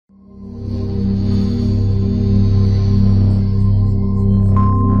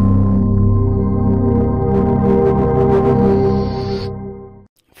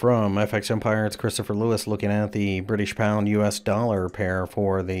FX Empire. It's Christopher Lewis looking at the British pound US dollar pair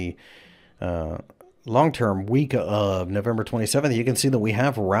for the long-term week of November 27th. You can see that we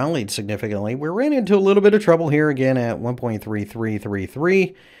have rallied significantly. We ran into a little bit of trouble here again at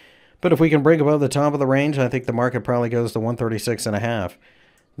 1.3333. But if we can break above the top of the range, I think the market probably goes to 136.5.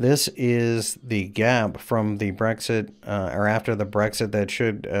 This is the gap from the Brexit, or after the Brexit, that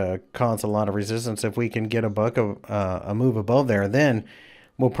should cause a lot of resistance. If we can get a move above there, then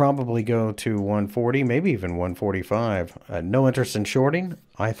we'll probably go to 140, maybe even 145. No interest in shorting.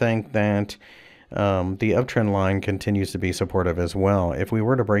 I think that the uptrend line continues to be supportive as well. If we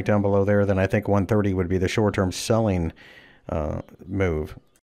were to break down below there, then I think 130 would be the short-term selling move.